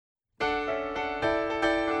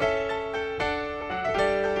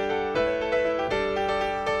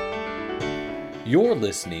You're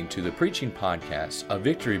listening to the preaching podcast of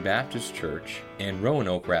Victory Baptist Church in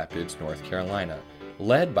Roanoke Rapids, North Carolina,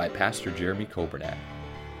 led by Pastor Jeremy Coburnack.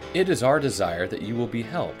 It is our desire that you will be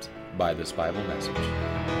helped by this Bible message.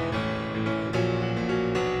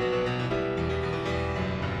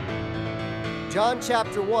 John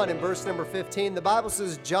chapter 1 and verse number 15, the Bible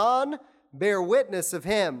says, John bare witness of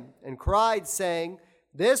him, and cried, saying,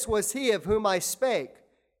 This was he of whom I spake.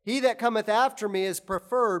 He that cometh after me is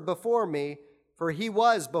preferred before me, for he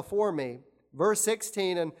was before me. Verse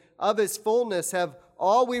 16, and of his fullness have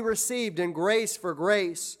all we received in grace for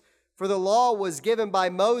grace. For the law was given by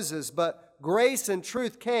Moses, but grace and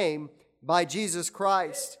truth came by Jesus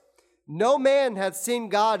Christ. No man hath seen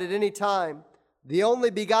God at any time. The only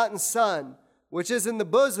begotten Son, which is in the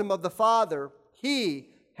bosom of the Father, he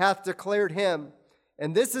hath declared him.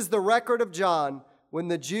 And this is the record of John, when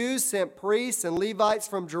the Jews sent priests and Levites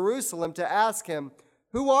from Jerusalem to ask him,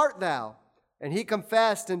 Who art thou? And he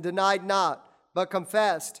confessed and denied not, but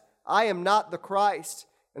confessed, I am not the Christ.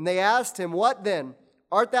 And they asked him, What then?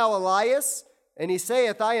 Art thou Elias? And he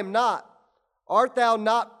saith, I am not. Art thou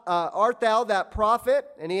that prophet?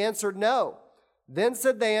 And he answered, No. Then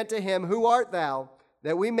said they unto him, Who art thou?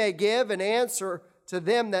 That we may give an answer to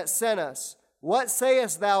them that sent us. What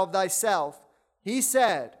sayest thou of thyself? He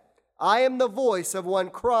said, I am the voice of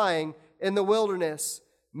one crying in the wilderness,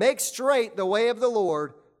 Make straight the way of the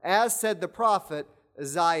Lord, as said the prophet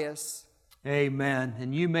Isaiah. Amen.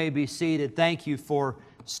 And you may be seated. Thank you for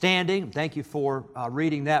standing. Thank you for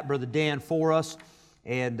reading that, Brother Dan, for us.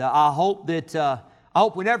 And I hope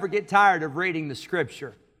we never get tired of reading the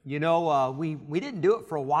Scripture. You know, we didn't do it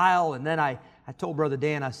for a while, and then I told Brother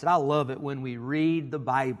Dan, I said, I love it when we read the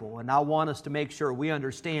Bible, and I want us to make sure we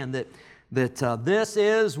understand that this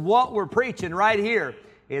is what we're preaching right here.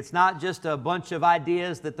 It's not just a bunch of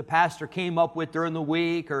ideas that the pastor came up with during the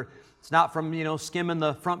week, or it's not from, skimming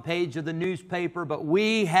the front page of the newspaper, but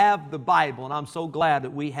we have the Bible, and I'm so glad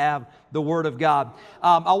that we have the Word of God.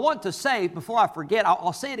 I want to say, before I forget,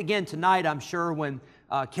 I'll say it again tonight, I'm sure, when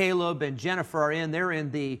Caleb and Jennifer are in. They're in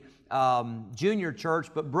the junior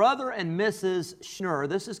church, but Brother and Mrs. Schnur,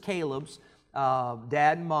 this is Caleb's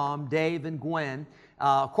dad and mom, Dave and Gwen.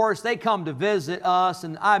 Of course, they come to visit us,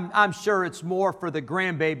 and I'm sure it's more for the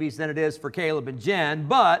grandbabies than it is for Caleb and Jen,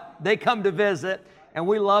 but they come to visit, and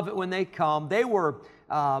we love it when they come. They were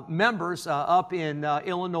members up in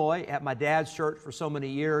Illinois at my dad's church for so many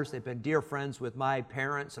years. They've been dear friends with my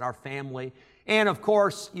parents and our family. And of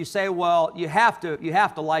course, you say, well, you have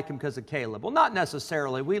to like him because of Caleb. Well, not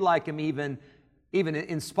necessarily. We like him even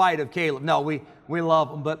in spite of Caleb. No, we love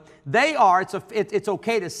them. But they are, it's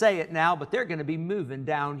okay to say it now, but they're going to be moving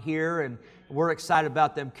down here, and we're excited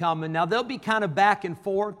about them coming. Now, they'll be kind of back and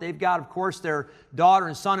forth. They've got, of course, their daughter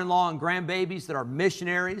and son-in-law and grandbabies that are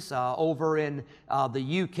missionaries over in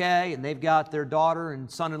the UK, and they've got their daughter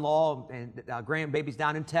and son-in-law and grandbabies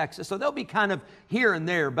down in Texas. So they'll be kind of here and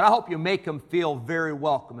there, but I hope you make them feel very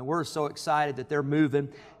welcome. And we're so excited that they're moving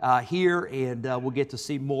here, and we'll get to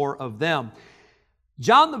see more of them.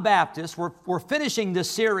 John the Baptist, we're finishing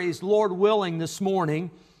this series, Lord willing, this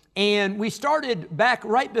morning, and we started back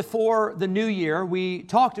right before the new year. We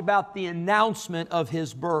talked about the announcement of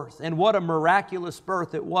his birth, and what a miraculous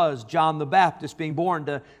birth it was, John the Baptist being born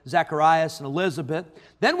to Zacharias and Elizabeth.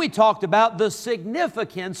 Then we talked about the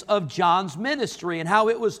significance of John's ministry and how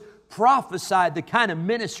it was prophesied, the kind of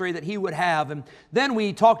ministry that he would have. And then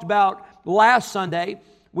we talked about, last Sunday,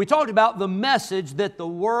 we talked about the message that the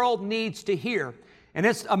world needs to hear. And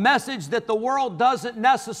it's a message that the world doesn't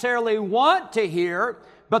necessarily want to hear,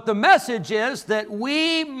 but the message is that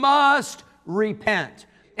we must repent.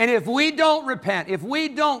 And if we don't repent, if we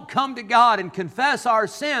don't come to God and confess our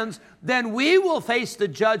sins, then we will face the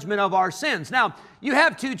judgment of our sins. Now, you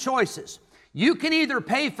have two choices. You can either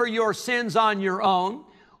pay for your sins on your own,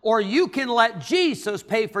 or you can let Jesus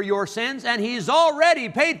pay for your sins, and He's already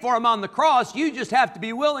paid for them on the cross. You just have to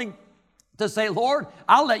be willing to say, Lord,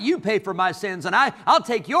 I'll let you pay for my sins, and I'll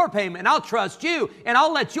take your payment, and I'll trust you, and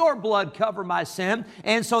I'll let your blood cover my sin.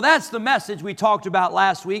 And so that's the message we talked about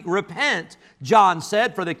last week. Repent, John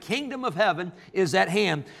said, for the kingdom of heaven is at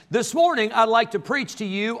hand. This morning, I'd like to preach to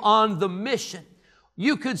you on the mission.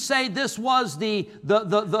 You could say this was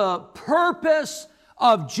the purpose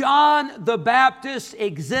of John the Baptist's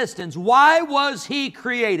existence. Why was he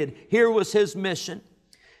created? Here was his mission.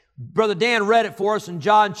 Brother Dan read it for us in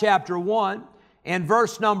John chapter 1 and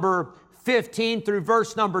verse number 15 through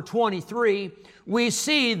verse number 23. We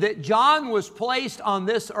see that John was placed on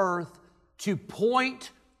this earth to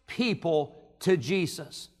point people to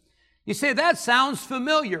Jesus. You say, that sounds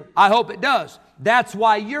familiar. I hope it does. That's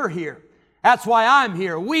why you're here. That's why I'm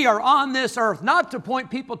here. We are on this earth not to point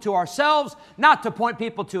people to ourselves, not to point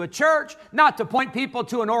people to a church, not to point people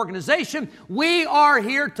to an organization. We are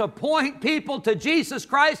here to point people to Jesus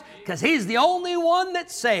Christ because He's the only one that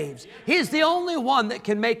saves. He's the only one that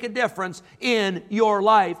can make a difference in your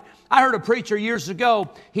life. I heard a preacher years ago,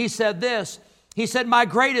 he said this. He said, my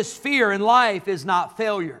greatest fear in life is not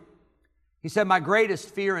failure. He said, my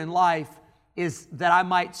greatest fear in life is that I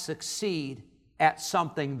might succeed at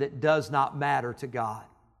something that does not matter to God.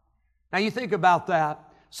 Now you think about that.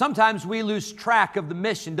 Sometimes we lose track of the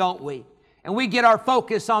mission, don't we? And we get our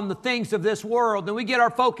focus on the things of this world, and we get our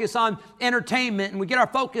focus on entertainment, and we get our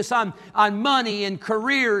focus on money and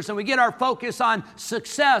careers, and we get our focus on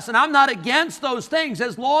success. And I'm not against those things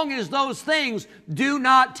as long as those things do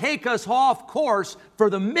not take us off course for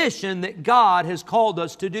the mission that God has called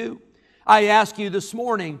us to do. I ask you this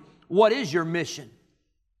morning, what is your mission?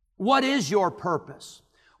 What is your purpose?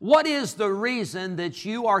 What is the reason that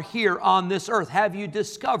you are here on this earth? Have you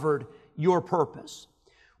discovered your purpose?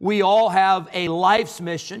 We all have a life's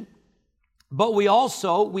mission, but we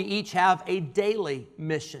each have a daily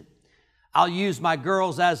mission. I'll use my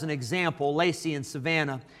girls as an example, Lacey and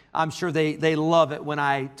Savannah. I'm sure they love it when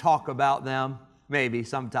I talk about them, maybe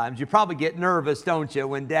sometimes. You probably get nervous, don't you,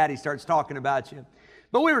 when Daddy starts talking about you.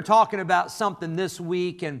 But we were talking about something this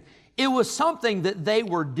week, and it was something that they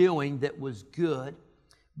were doing that was good,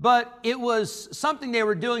 but it was something they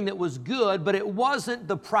were doing that was good, but it wasn't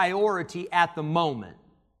the priority at the moment.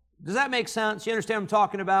 Does that make sense? You understand what I'm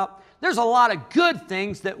talking about? There's a lot of good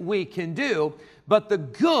things that we can do, but the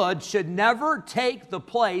good should never take the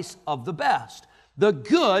place of the best. The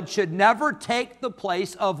good should never take the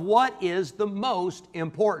place of what is the most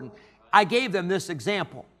important. I gave them this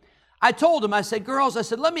example. I told them, I said, girls,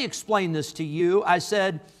 let me explain this to you. I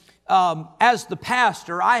said, as the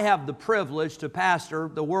pastor, I have the privilege to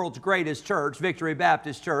pastor the world's greatest church, Victory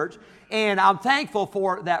Baptist Church, and I'm thankful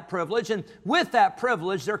for that privilege. And with that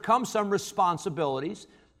privilege, there comes some responsibilities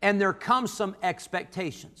and there comes some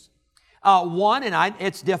expectations.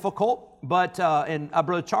 It's difficult, but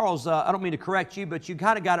Brother Charles, I don't mean to correct you, but you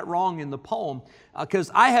kind of got it wrong in the poem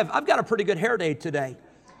because I've got a pretty good hair day today.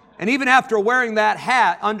 And even after wearing that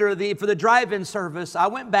hat for the drive-in service, I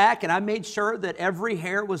went back and I made sure that every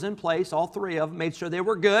hair was in place, all three of them, made sure they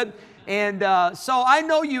were good. And so I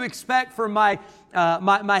know you expect for my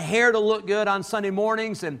hair to look good on Sunday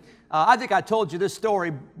mornings. And I think I told you this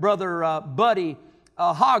story. Brother Buddy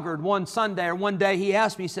Hoggard one day, he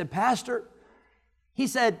asked me, he said, Pastor, he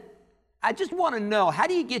said, I just want to know, how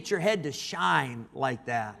do you get your head to shine like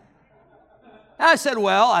that? I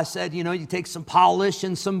said, you take some polish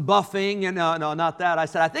and some buffing, and no, not that. I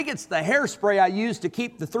said, I think it's the hairspray I use to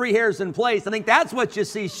keep the three hairs in place. I think that's what you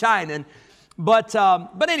see shining. But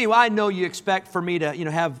anyway, I know you expect for me to,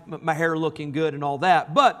 have my hair looking good and all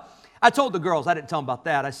that. But I told the girls, I didn't tell them about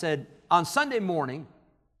that. I said, on Sunday morning,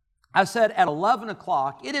 I said at 11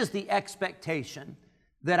 o'clock, it is the expectation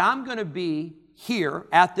that I'm going to be here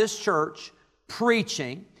at this church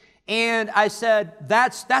preaching. And I said,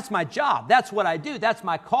 that's my job. That's what I do. That's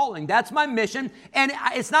my calling. That's my mission. And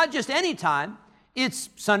it's not just any time. It's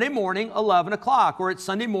Sunday morning, 11 o'clock, or it's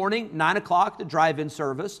Sunday morning, 9 o'clock, the drive-in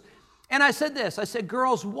service. And I said this. I said,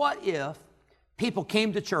 girls, what if people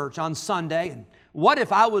came to church on Sunday? And what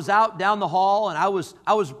if I was out down the hall and I was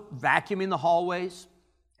vacuuming the hallways?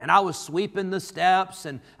 And I was sweeping the steps,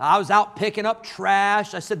 and I was out picking up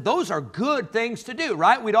trash. I said, those are good things to do,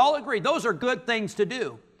 right? We'd all agree. Those are good things to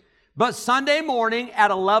do. But Sunday morning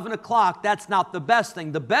at 11 o'clock, that's not the best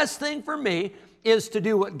thing. The best thing for me is to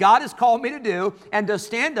do what God has called me to do and to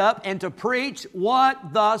stand up and to preach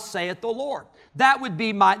what thus saith the Lord. That would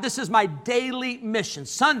be this is my daily mission.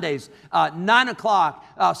 Sundays, 9 o'clock,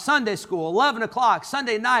 Sunday school, 11 o'clock,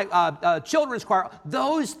 Sunday night, children's choir.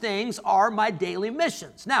 Those things are my daily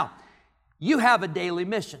missions. Now, you have a daily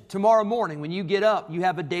mission. Tomorrow morning when you get up, you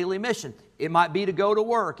have a daily mission. It might be to go to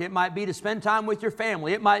work. It might be to spend time with your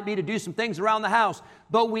family. It might be to do some things around the house.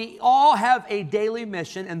 But we all have a daily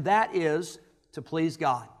mission, and that is to please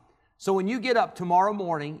God. So when you get up tomorrow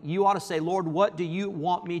morning, you ought to say, Lord, what do you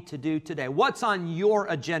want me to do today? What's on your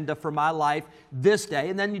agenda for my life this day?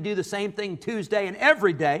 And then you do the same thing Tuesday and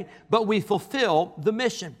every day, but we fulfill the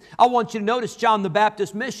mission. I want you to notice John the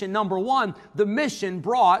Baptist's mission. Number one, the mission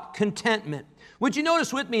brought contentment. Would you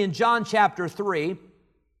notice with me in John chapter 3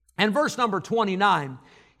 and verse number 29,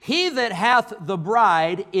 he that hath the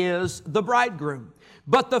bride is the bridegroom.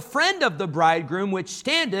 But the friend of the bridegroom, which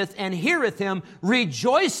standeth and heareth him,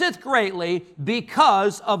 rejoiceth greatly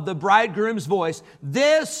because of the bridegroom's voice.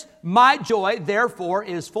 This, my joy, therefore,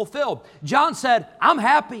 is fulfilled. John said, I'm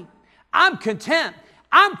happy. I'm content.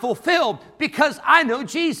 I'm fulfilled because I know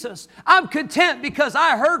Jesus. I'm content because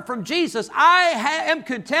I heard from Jesus. I am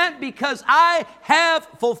content because I have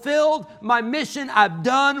fulfilled my mission. I've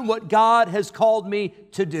done what God has called me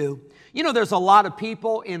to do. You know, there's a lot of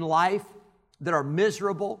people in life that are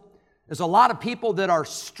miserable. There's a lot of people that are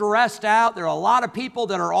stressed out. There are a lot of people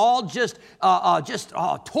that are all just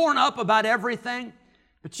torn up about everything.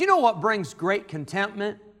 But you know what brings great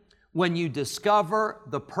contentment? When you discover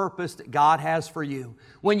the purpose that God has for you.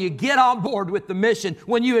 When you get on board with the mission.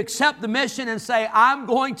 When you accept the mission and say, I'm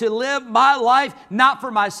going to live my life not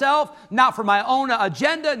for myself, not for my own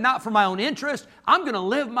agenda, not for my own interest. I'm going to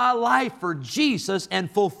live my life for Jesus and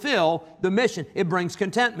fulfill the mission. It brings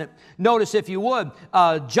contentment. Notice, if you would,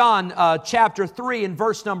 John chapter 3 and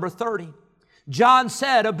verse number 30. John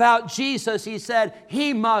said about Jesus, he said,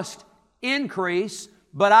 He must increase,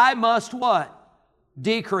 but I must what?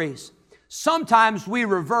 Decrease. Sometimes we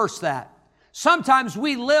reverse that. Sometimes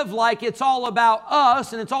we live like it's all about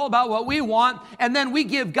us and it's all about what we want, and then we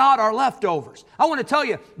give God our leftovers. I want to tell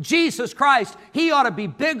you, Jesus Christ, He ought to be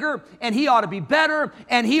bigger, and He ought to be better,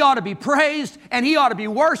 and He ought to be praised, and He ought to be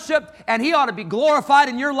worshiped, and He ought to be glorified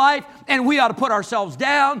in your life, and we ought to put ourselves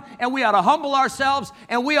down, and we ought to humble ourselves,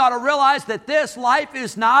 and we ought to realize that this life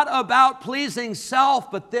is not about pleasing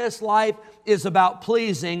self, but this life is about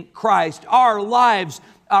pleasing Christ. Our lives,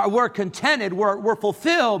 we're contented, we're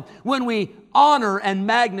fulfilled when we honor and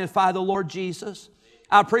magnify the Lord Jesus.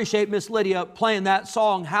 I appreciate Miss Lydia playing that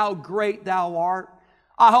song, How Great Thou Art.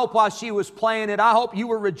 I hope while she was playing it, I hope you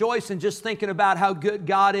were rejoicing just thinking about how good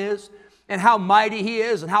God is and how mighty He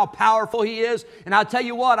is and how powerful He is. And I'll tell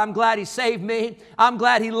you what, I'm glad He saved me. I'm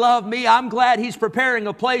glad He loved me. I'm glad He's preparing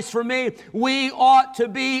a place for me. We ought to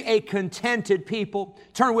be a contented people.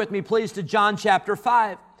 Turn with me, please, to John chapter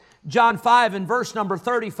 5. John 5 and verse number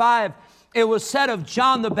 35. It was said of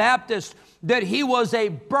John the Baptist that he was a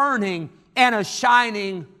burning and a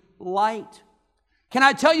shining light. Can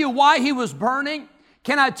I tell you why he was burning?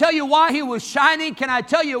 Can I tell you why he was shining? Can I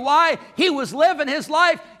tell you why he was living his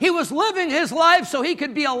life? He was living his life so he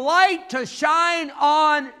could be a light to shine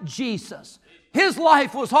on Jesus. His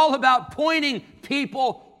life was all about pointing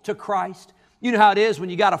people to Christ. You know how it is when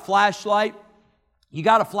you got a flashlight. You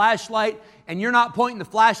got a flashlight and you're not pointing the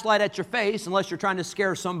flashlight at your face unless you're trying to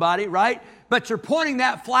scare somebody, right? But you're pointing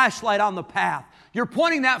that flashlight on the path. You're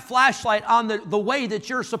pointing that flashlight on the way that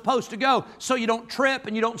you're supposed to go so you don't trip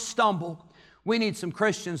and you don't stumble. We need some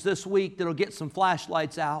Christians this week that'll get some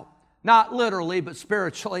flashlights out. Not literally, but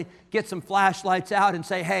spiritually. Get some flashlights out and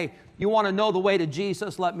say, hey, you want to know the way to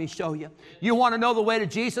Jesus? Let me show you. You want to know the way to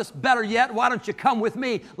Jesus? Better yet, why don't you come with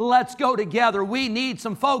me? Let's go together. We need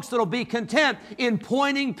some folks that'll be content in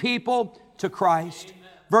pointing people to Christ. Amen.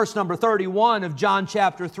 Verse number 31 of John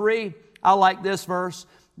chapter 3. I like this verse.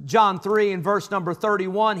 John 3 and verse number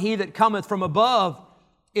 31. He that cometh from above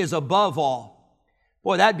is above all.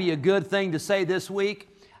 Boy, that'd be a good thing to say this week.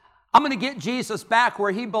 I'm going to get Jesus back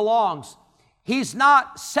where He belongs. He's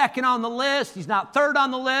not second on the list. He's not third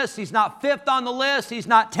on the list. He's not fifth on the list. He's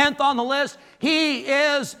not 10th on the list. He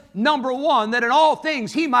is number one, that in all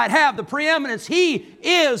things He might have the preeminence. He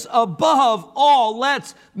is above all.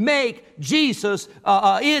 Let's make Jesus,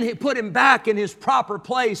 put Him back in His proper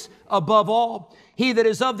place above all. He that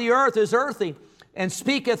is of the earth is earthy, and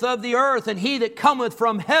speaketh of the earth, and He that cometh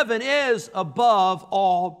from heaven is above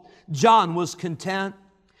all. John was content.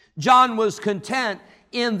 John was content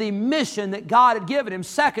in the mission that God had given him.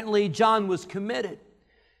 Secondly, John was committed.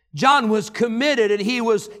 John was committed and he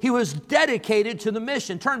was dedicated to the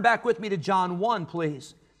mission. Turn back with me to John 1,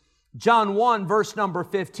 please. John 1, verse number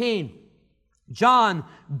 15. John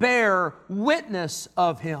bare witness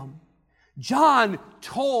of Him. John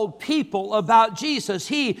told people about Jesus.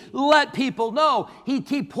 He let people know. He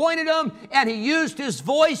pointed them and he used his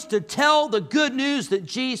voice to tell the good news that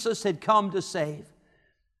Jesus had come to save.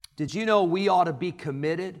 Did you know we ought to be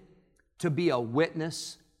committed to be a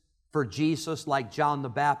witness for Jesus like John the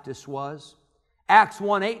Baptist was? Acts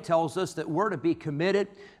 1:8 tells us that we're to be committed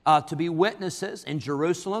to be witnesses in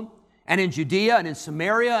Jerusalem and in Judea and in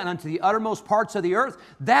Samaria and unto the uttermost parts of the earth.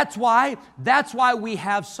 That's why we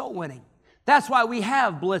have soul winning. That's why we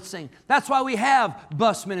have blitzing. That's why we have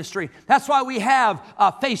bus ministry. That's why we have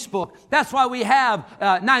Facebook. That's why we have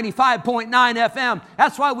 95.9 FM.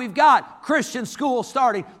 That's why we've got Christian school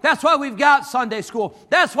starting. That's why we've got Sunday school.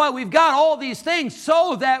 That's why we've got all these things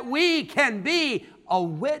so that we can be a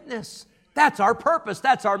witness. That's our purpose.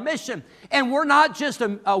 That's our mission. And we're not just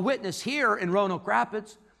a witness here in Roanoke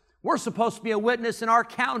Rapids. We're supposed to be a witness in our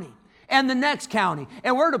county and the next county.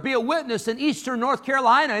 And we're to be a witness in eastern North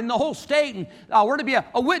Carolina and the whole state. And we're to be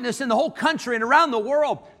a witness in the whole country and around the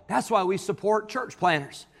world. that's why we support church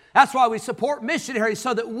planners. That's why we support missionaries,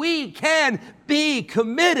 so that we can be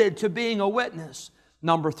committed to being a witness.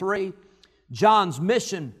 Number 3, John's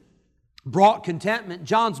mission brought contentment.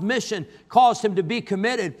 John's mission caused him to be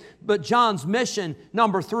committed. But John's mission,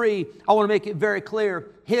 number 3, I want to make it very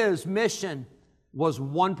clear, his mission was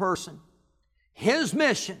one person. His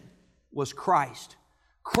mission was Christ.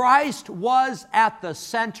 Christ was at the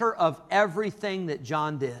center of everything that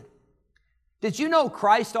John did. Did you know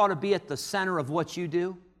Christ ought to be at the center of what you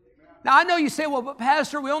do? Now, I know you say, well, but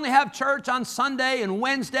Pastor, we only have church on Sunday and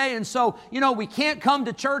Wednesday, and so, we can't come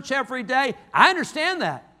to church every day. I understand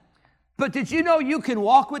that. But did you know you can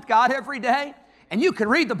walk with God every day? And you can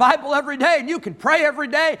read the Bible every day, and you can pray every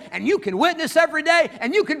day, and you can witness every day,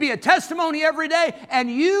 and you can be a testimony every day,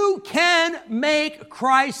 and you can make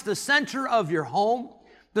Christ the center of your home,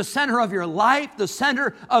 the center of your life, the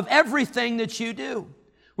center of everything that you do.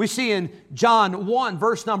 We see in John 1,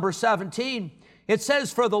 verse number 17, it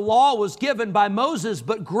says, "For the law was given by Moses,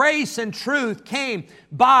 but grace and truth came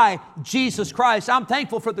by Jesus Christ." I'm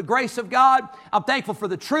thankful for the grace of God. I'm thankful for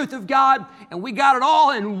the truth of God. And we got it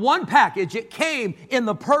all in one package. It came in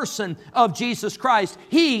the person of Jesus Christ.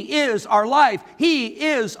 He is our life. He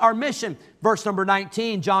is our mission. Verse number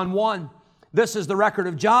 19, John 1. This is the record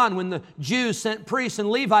of John when the Jews sent priests and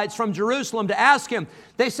Levites from Jerusalem to ask him.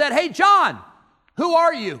 They said, "Hey, John, who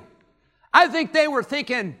are you?" I think they were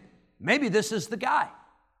thinking, maybe this is the guy.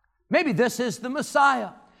 Maybe this is the Messiah.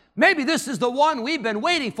 Maybe this is the one we've been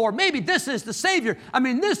waiting for. Maybe this is the Savior. I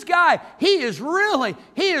mean, this guy, he is really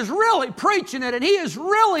preaching it, and he is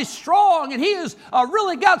really strong, and he has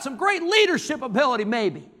really got some great leadership ability,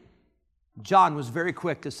 maybe. John was very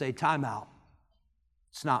quick to say, time out.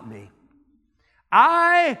 It's not me.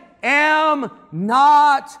 I am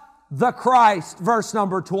not the Christ, verse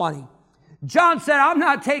number 20. John said, I'm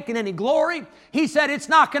not taking any glory. He said, it's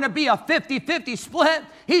not going to be a 50-50 split.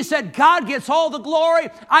 He said, God gets all the glory.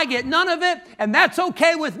 I get none of it. And that's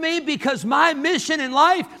okay with me, because my mission in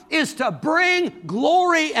life is to bring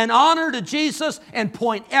glory and honor to Jesus and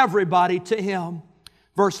point everybody to Him.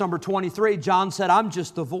 Verse number 23, John said, I'm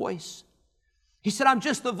just the voice. He said, I'm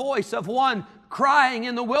just the voice of one crying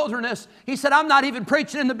in the wilderness. He said, I'm not even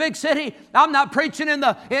preaching in the big city. I'm not preaching in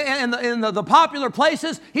the popular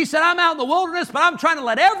places. He said, I'm out in the wilderness, but I'm trying to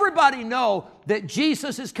let everybody know that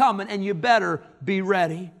Jesus is coming, and you better be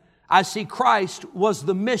ready. I see Christ was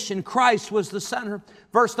the mission. Christ was the center.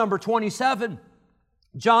 Verse number 27,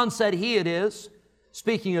 John said, He it is,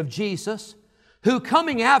 speaking of Jesus, who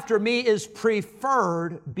coming after me is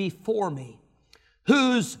preferred before me,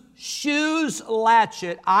 whose shoes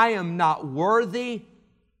latchet I am not worthy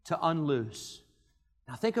to unloose.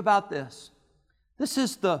 Now think about this. This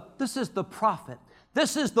is the prophet.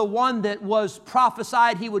 This is the one that was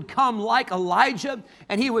prophesied he would come like Elijah,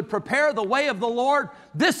 and he would prepare the way of the Lord.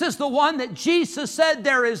 This is the one that Jesus said,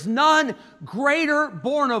 there is none greater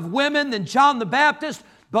born of women than John the Baptist.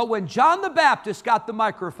 But when John the Baptist got the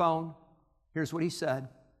microphone, here's what he said,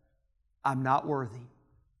 I'm not worthy.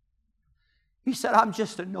 He said, I'm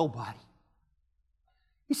just a nobody.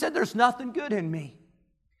 He said, there's nothing good in me.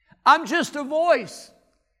 I'm just a voice.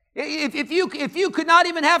 If you could not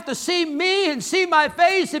even have to see me and see my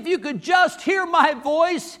face, if you could just hear my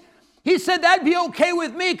voice, he said, that'd be okay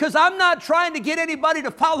with me, because I'm not trying to get anybody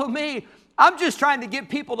to follow me. I'm just trying to get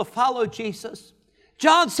people to follow Jesus.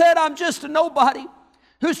 John said, I'm just a nobody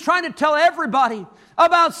who's trying to tell everybody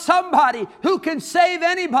about somebody who can save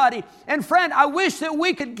anybody. And friend, I wish that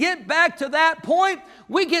we could get back to that point.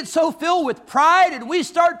 We get so filled with pride, and we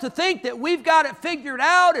start to think that we've got it figured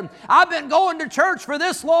out, and I've been going to church for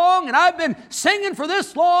this long, and I've been singing for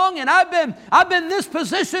this long, and I've been in this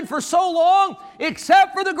position for so long.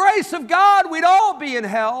 Except for the grace of God, we'd all be in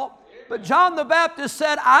hell. But John the Baptist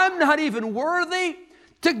said, I'm not even worthy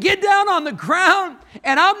to get down on the ground,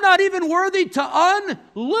 and I'm not even worthy to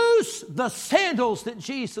unloose the sandals that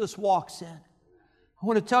Jesus walks in. I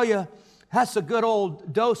want to tell you, that's a good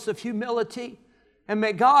old dose of humility. And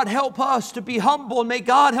may God help us to be humble, and may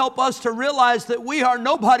God help us to realize that we are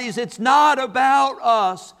nobodies. It's not about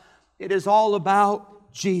us. It is all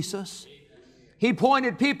about Jesus. He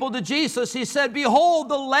pointed people to Jesus. He said, behold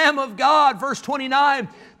the Lamb of God, verse 29.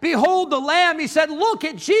 Behold the Lamb. He said, look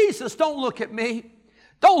at Jesus. Don't look at me.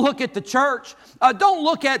 Don't look at the church. Don't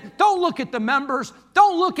look at the members.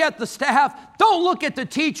 Don't look at the staff. Don't look at the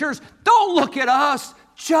teachers. Don't look at us.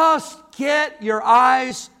 Just get your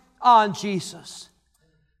eyes on Jesus.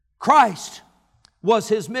 Christ was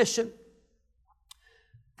His mission.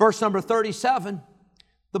 Verse number 37,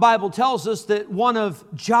 the Bible tells us that one of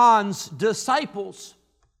John's disciples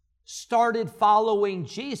started following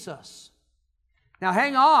Jesus. Now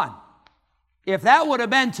hang on. If that would have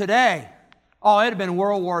been today, oh, it'd have been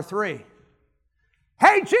World War III.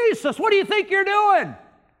 Hey, Jesus, what do you think you're doing?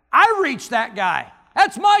 I reached that guy.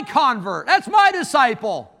 That's my convert. That's my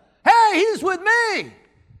disciple. Hey, he's with me.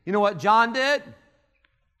 You know what John did?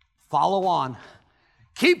 Follow on.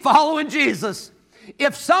 Keep following Jesus.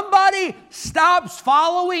 If somebody stops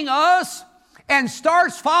following us and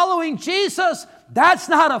starts following Jesus, that's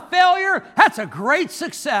not a failure. That's a great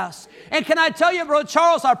success. And can I tell you, Brother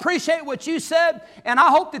Charles, I appreciate what you said, and I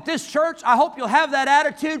hope that this church, I hope you'll have that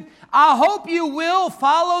attitude. I hope you will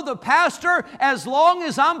follow the pastor as long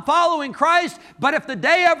as I'm following Christ. But if the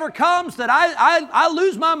day ever comes that I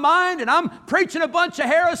lose my mind and I'm preaching a bunch of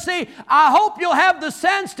heresy, I hope you'll have the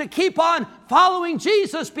sense to keep on following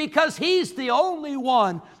Jesus, because He's the only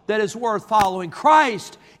one that is worth following.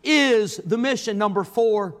 Christ is the mission. Number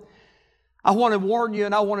 4, I want to warn you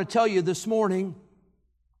and I want to tell you this morning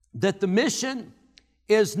that the mission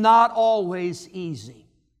is not always easy.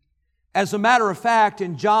 As a matter of fact,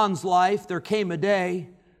 in John's life, there came a day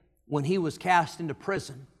when he was cast into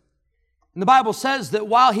prison. And the Bible says that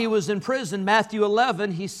while he was in prison, Matthew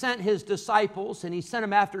 11, he sent his disciples and he sent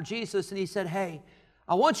them after Jesus, and he said, hey,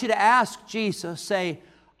 I want you to ask Jesus, say,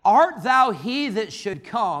 art thou he that should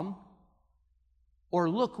come, or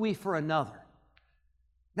look we for another?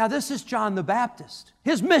 Now this is John the Baptist.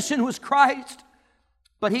 His mission was Christ,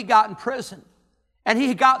 but he got in prison, and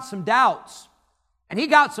he got some doubts, and he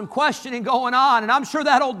got some questioning going on, and I'm sure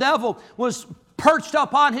that old devil was perched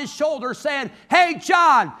up on his shoulder saying, hey,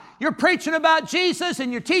 John, you're preaching about Jesus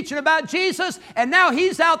and you're teaching about Jesus, and now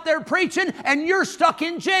he's out there preaching and you're stuck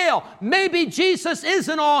in jail. Maybe Jesus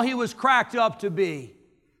isn't all he was cracked up to be.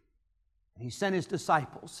 And he sent his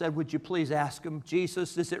disciples, said, would you please ask him,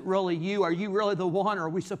 Jesus, is it really you? Are you really the one, or are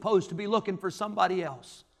we supposed to be looking for somebody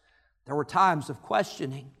else? There were times of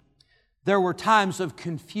questioning. There were times of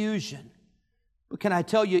confusion. But can I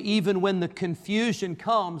tell you, even when the confusion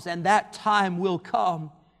comes, and that time will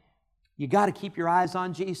come, you got to keep your eyes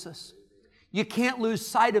on Jesus. You can't lose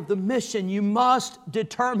sight of the mission. You must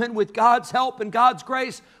determine with God's help and God's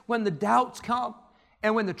grace, when the doubts come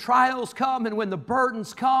and when the trials come and when the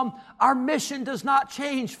burdens come, our mission does not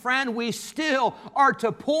change, friend. We still are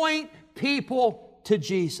to point people to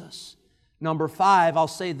Jesus. Number 5, I'll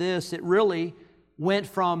say this, it really went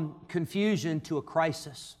from confusion to a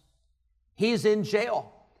crisis. He's in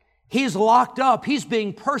jail. He's locked up. He's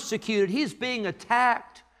being persecuted. He's being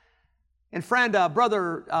attacked. And friend,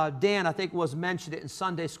 Brother Dan, I think mentioned it in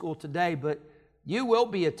Sunday school today, but you will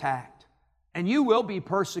be attacked and you will be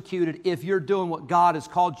persecuted if you're doing what God has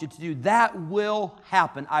called you to do. That will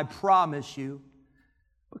happen, I promise you.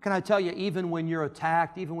 But can I tell you, even when you're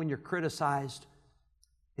attacked, even when you're criticized,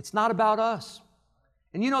 it's not about us.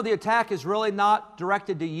 And you know, the attack is really not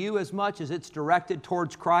directed to you as much as it's directed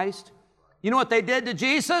towards Christ. You know what they did to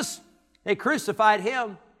Jesus? They crucified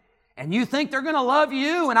Him. And you think they're going to love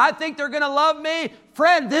you, and I think they're going to love me.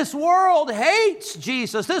 Friend, this world hates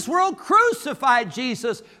Jesus. This world crucified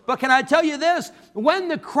Jesus. But can I tell you this? When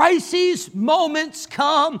the crises moments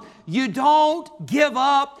come, you don't give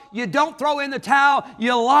up. You don't throw in the towel.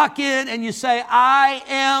 You lock in and you say, I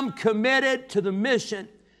am committed to the mission,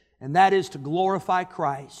 and that is to glorify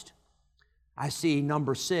Christ. I see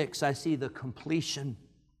number 6, I see the completion.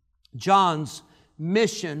 John's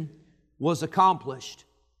mission was accomplished.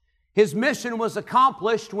 His mission was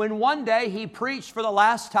accomplished when one day he preached for the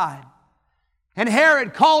last time. And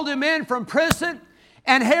Herod called him in from prison,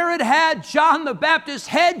 and Herod had John the Baptist's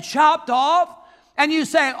head chopped off. And you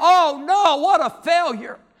say, oh no, what a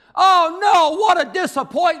failure. Oh no, what a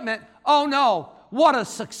disappointment. Oh no, what a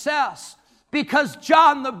success. Because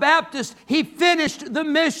John the Baptist, he finished the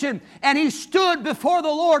mission and he stood before the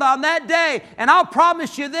Lord on that day. And I'll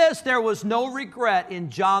promise you this, there was no regret in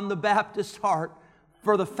John the Baptist's heart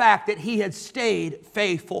for the fact that he had stayed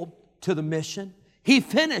faithful to the mission. He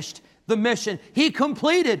finished the mission. He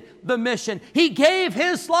completed the mission. He gave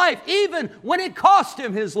his life, even when it cost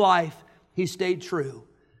him his life. He stayed true.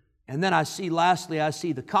 And then lastly, I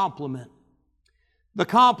see the compliment. The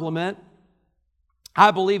compliment, I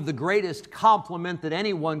believe the greatest compliment that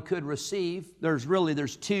anyone could receive, there's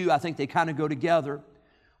 2, I think they kind of go together.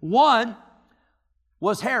 One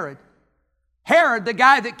was Herod. Herod, the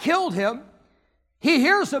guy that killed him, he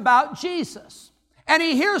hears about Jesus. And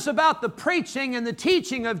he hears about the preaching and the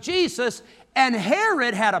teaching of Jesus, and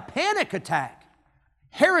Herod had a panic attack.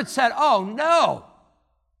 Herod said, oh no,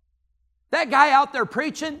 that guy out there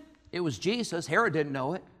preaching, it was Jesus. Herod didn't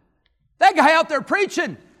know it. That guy out there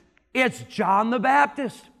preaching, it's John the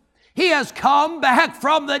Baptist. He has come back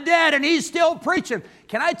from the dead and he's still preaching.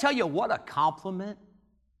 Can I tell you what a compliment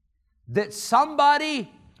that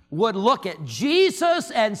somebody would look at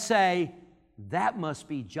Jesus and say, that must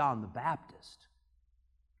be John the Baptist.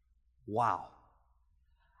 Wow.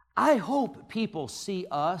 I hope people see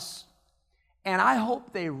us, and I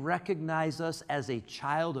hope they recognize us as a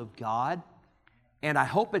child of God, and I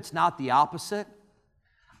hope it's not the opposite.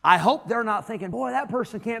 I hope they're not thinking, boy, that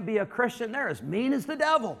person can't be a Christian. They're as mean as the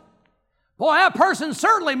devil. Boy, that person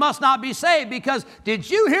certainly must not be saved, because did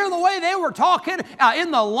you hear the way they were talking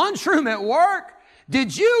in the lunchroom at work?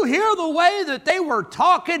 Did you hear the way that they were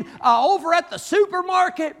talking over at the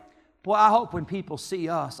supermarket? Boy, I hope when people see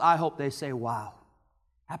us, I hope they say, wow,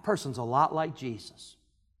 that person's a lot like Jesus.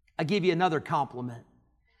 I give you another compliment.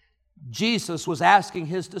 Jesus was asking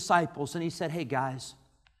His disciples, and He said, hey guys,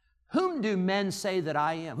 whom do men say that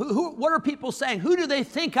I am? What are people saying? Who do they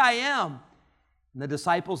think I am? And the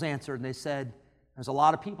disciples answered, and they said, there's a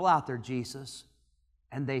lot of people out there, Jesus,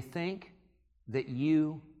 and they think that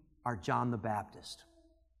you are John the Baptist.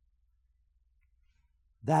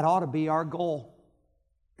 That ought to be our goal,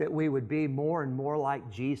 that we would be more and more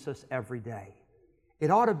like Jesus every day.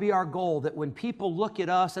 It ought to be our goal that when people look at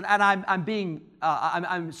us, and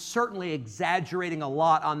I'm certainly exaggerating a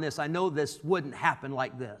lot on this. I know this wouldn't happen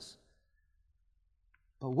like this.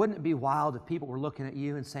 But wouldn't it be wild if people were looking at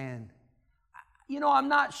you and saying, you know, I'm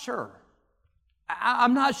not sure.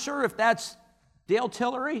 I'm not sure if that's Dale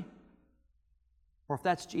Tillery or if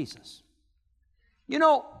that's Jesus. You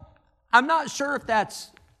know, I'm not sure if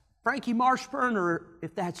that's Frankie Marshburn or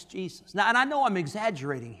if that's Jesus. Now, and I know I'm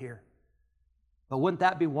exaggerating here, but wouldn't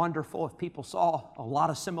that be wonderful if people saw a lot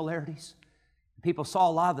of similarities? People saw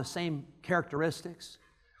a lot of the same characteristics?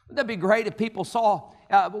 Wouldn't that be great if people saw,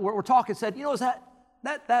 we're talking, said, you know, is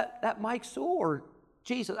that Mike Sewell or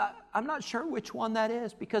Jesus? I'm not sure which one that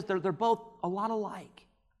is, because they're both a lot alike.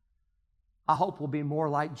 I hope we'll be more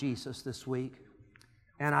like Jesus this week.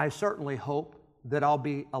 And I certainly hope that I'll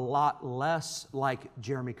be a lot less like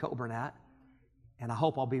Jeremy Coburnett. And I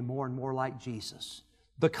hope I'll be more and more like Jesus.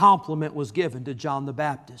 The compliment was given to John the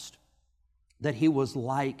Baptist, that he was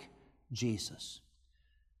like Jesus.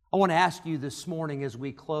 I want to ask you this morning as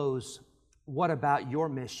we close, what about your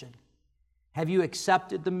mission? Have you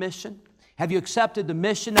accepted the mission? Have you accepted the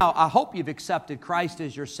mission? Now, I hope you've accepted Christ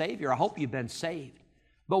as your Savior. I hope you've been saved.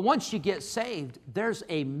 But once you get saved, there's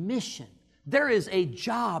a mission. There is a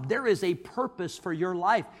job. There is a purpose for your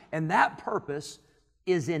life. And that purpose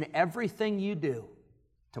is in everything you do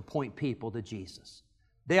to point people to Jesus.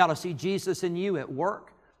 They ought to see Jesus in you at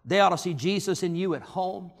work. They ought to see Jesus in you at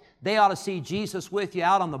home. They ought to see Jesus with you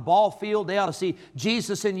out on the ball field. They ought to see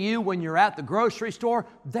Jesus in you when you're at the grocery store.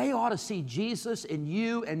 They ought to see Jesus in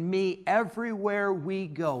you and me everywhere we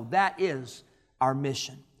go. That is our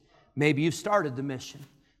mission. Maybe you've started the mission.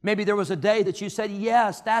 Maybe there was a day that you said,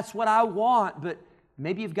 yes, that's what I want, but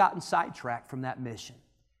maybe you've gotten sidetracked from that mission.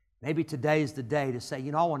 Maybe today is the day to say,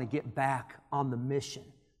 you know, I want to get back on the mission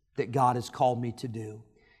that God has called me to do.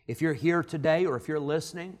 If you're here today or if you're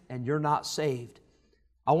listening and you're not saved,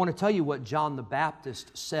 I want to tell you what John the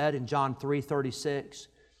Baptist said in John 3:36.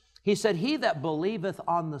 He said, he that believeth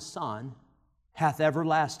on the Son hath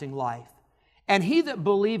everlasting life, and he that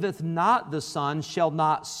believeth not the Son shall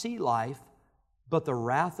not see life, but the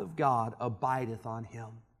wrath of God abideth on him.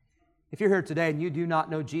 If you're here today and you do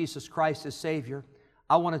not know Jesus Christ as Savior,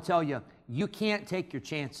 I want to tell you, you can't take your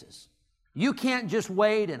chances. You can't just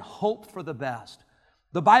wait and hope for the best.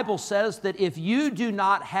 The Bible says that if you do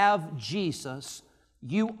not have Jesus,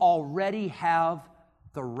 you already have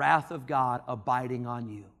the wrath of God abiding on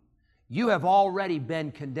you. You have already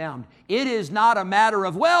been condemned. It is not a matter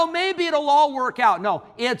of, well, maybe it'll all work out. No,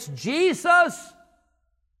 it's Jesus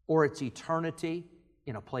or it's eternity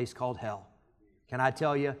in a place called hell. Can I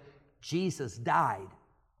tell you, Jesus died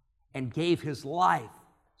and gave His life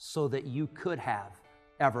so that you could have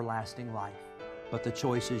everlasting life. But the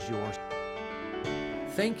choice is yours.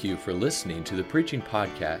 Thank you for listening to the preaching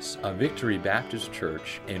podcast of Victory Baptist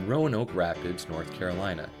Church in Roanoke Rapids, North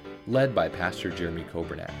Carolina, led by Pastor Jeremy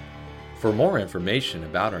Coburnett. For more information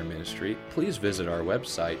about our ministry, please visit our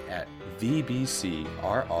website at vbcrr.org.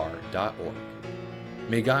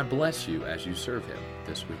 May God bless you as you serve Him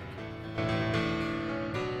this week.